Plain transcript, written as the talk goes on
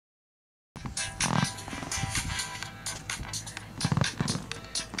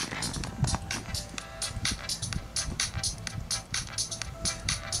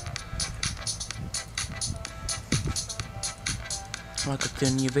welcome to a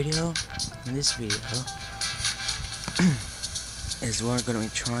new video. In this video is we're going to be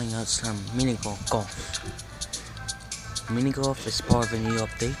trying out some mini golf. Mini golf is part of a new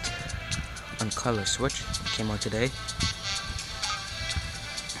update on Color Switch. It came out today,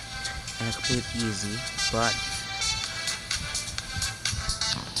 and it's completely easy. But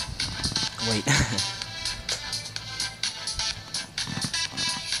wait.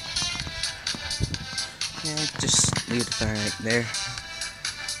 Yeah, just leave the fire right there.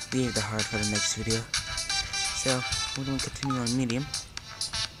 Leave the hard for the next video. So we're going to continue on medium.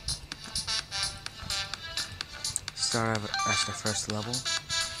 Start off as the first level.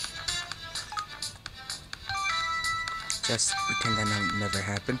 Just pretend that never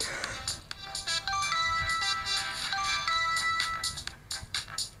happened.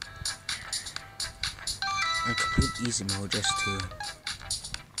 And complete easy mode just to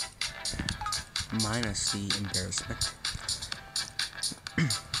minus the embarrassment.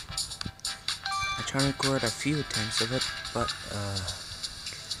 I tried to record a few attempts of it, but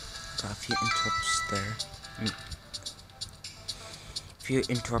got a few interrupts there. Few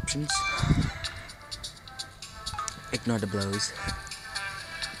interruptions. Ignore the blows.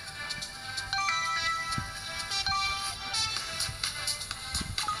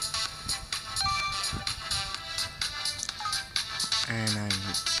 And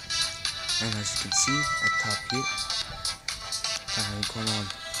as you can see at top here, I'm going on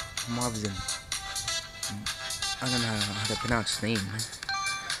Mobzin. I don't know how to pronounce his name,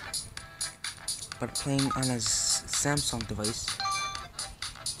 but playing on a Samsung device,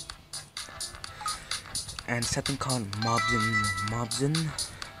 and something called Mobzin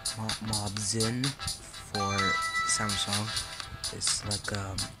for Samsung. It's like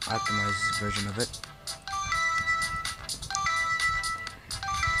optimized version of it.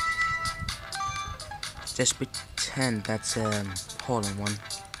 Just pretend that's a hole-in-one.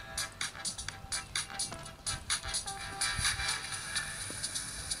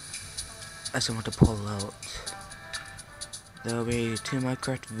 As I want to pull out, there will be 2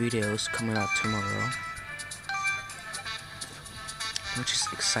 Minecraft videos coming out tomorrow, which is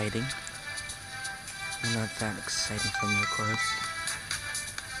exciting. Not that exciting for me, of course.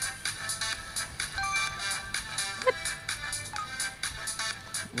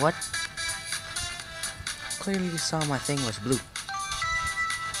 What? Clearly you saw my thing was blue.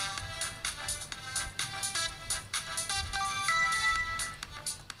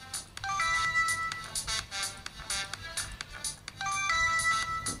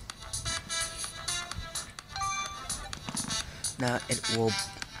 Now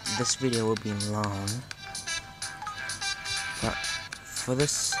this video will be long, but for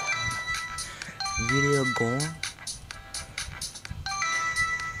this video goal,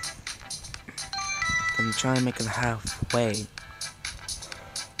 I'm trying to make it halfway.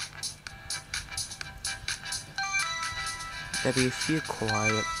 There'll be a few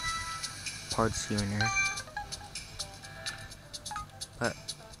quiet parts here and there, but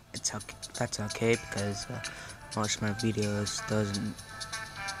it's okay. That's okay because most of my videos doesn't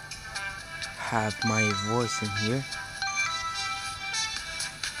have my voice in here.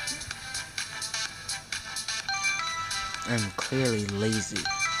 I'm clearly lazy.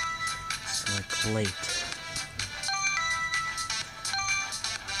 It's like late.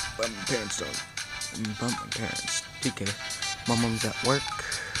 But my parents don't. But my parents do care. My mom's at work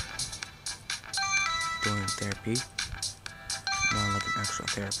doing therapy. Not like an actual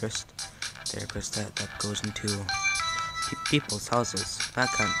therapist. Therapist that goes into people's houses. That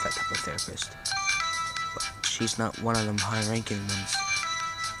type of therapist. But she's not one of them high-ranking ones.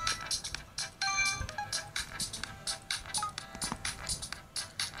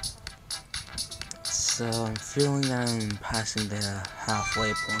 So I'm feeling that I'm passing the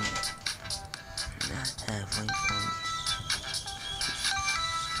halfway point. Halfway point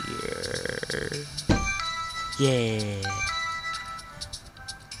here. Yeah.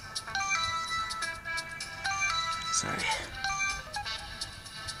 Sorry.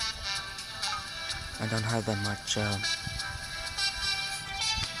 I don't have that much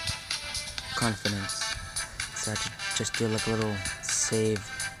confidence, so I should just do like a little save.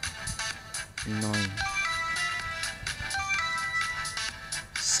 Annoying.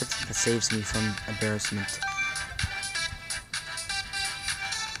 Something that saves me from embarrassment.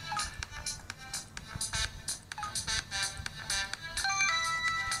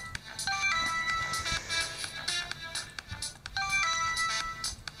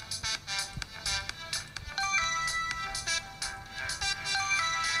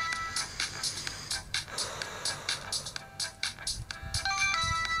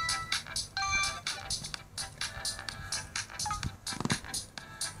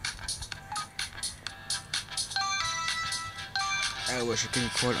 I wish I could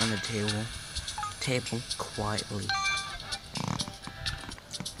record on the table quietly,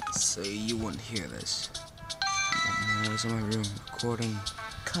 so you wouldn't hear this. And I was in my room recording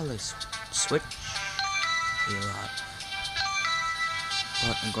color switch a lot,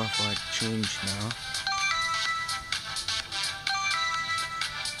 but I'm going for a change now.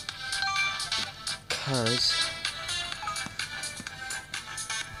 Cause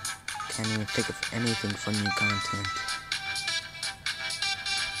can't even think of anything for new content.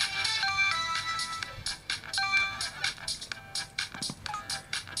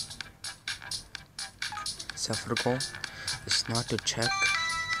 So for the goal is not to check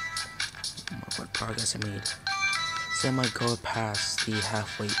what progress I made. Say I might go past the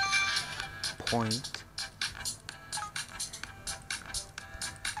halfway point.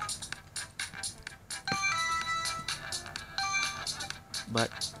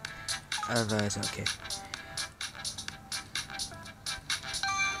 But otherwise, okay.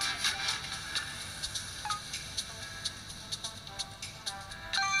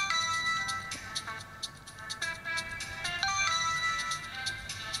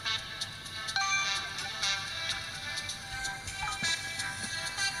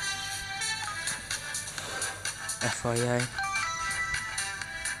 FYI,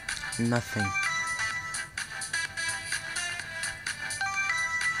 nothing.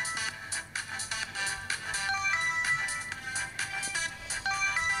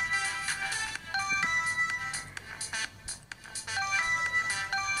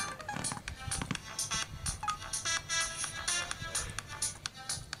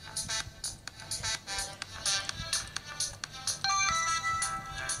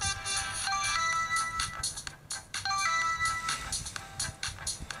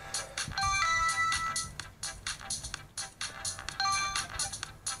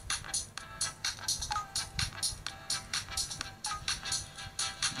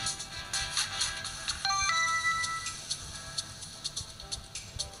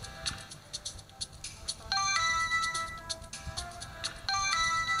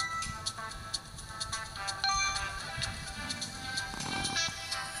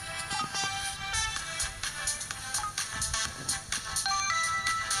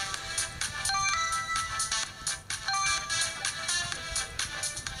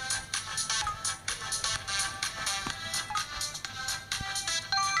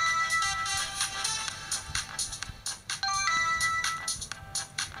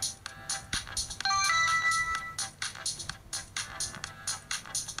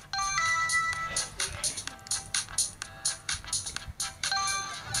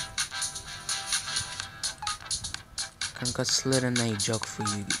 I've got slid in a joke for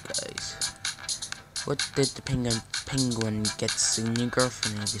you guys. What did the penguin gets a new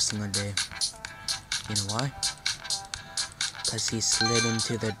girlfriend every single day? You know why? Cause he slid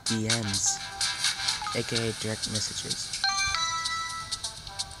into the DMs, aka direct messages.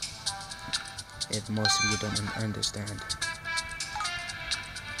 If most of you don't understand.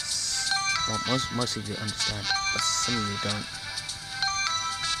 Well, most of you understand, but some of you don't.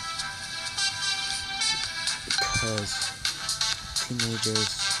 Because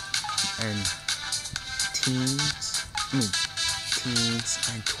teenagers and teens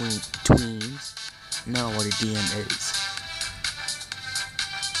and tweens know what a DM is.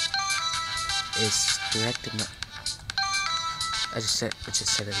 It's direct. I just said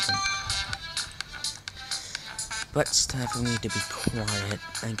it again. But it's time for me to be quiet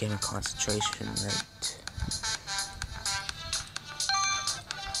and get my concentration right.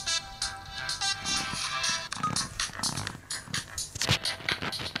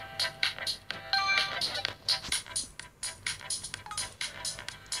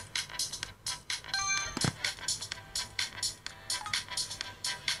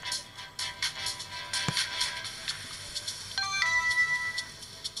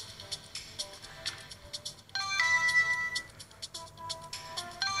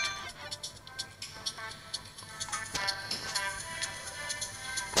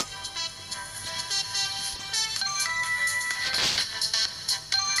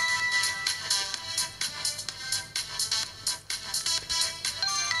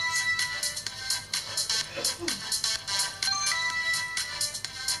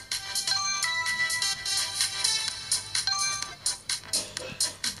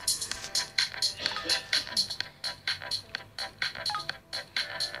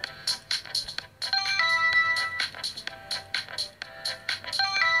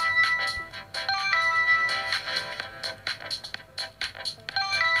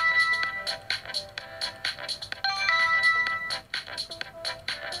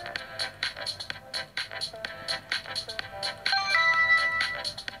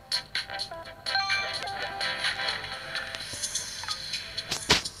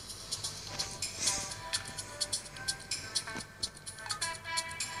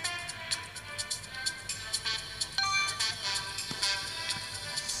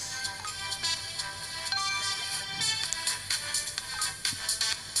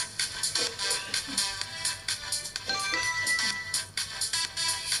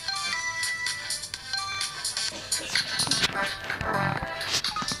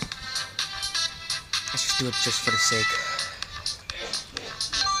 do it just for the sake.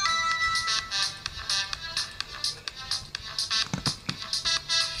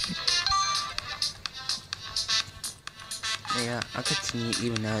 Yeah, I'll continue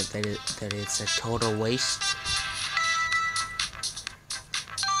even though that it's a total waste.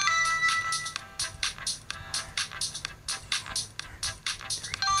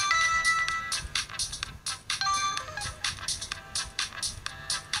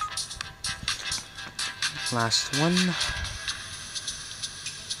 Last one.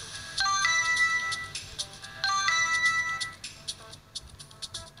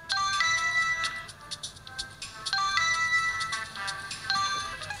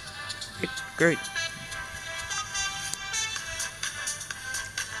 Great.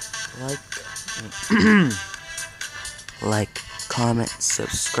 Like, comment,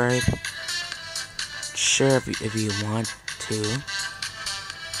 subscribe, share if you want to.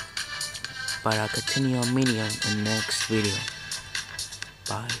 But I'll continue on Medium in the next video.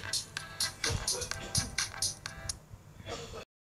 Bye.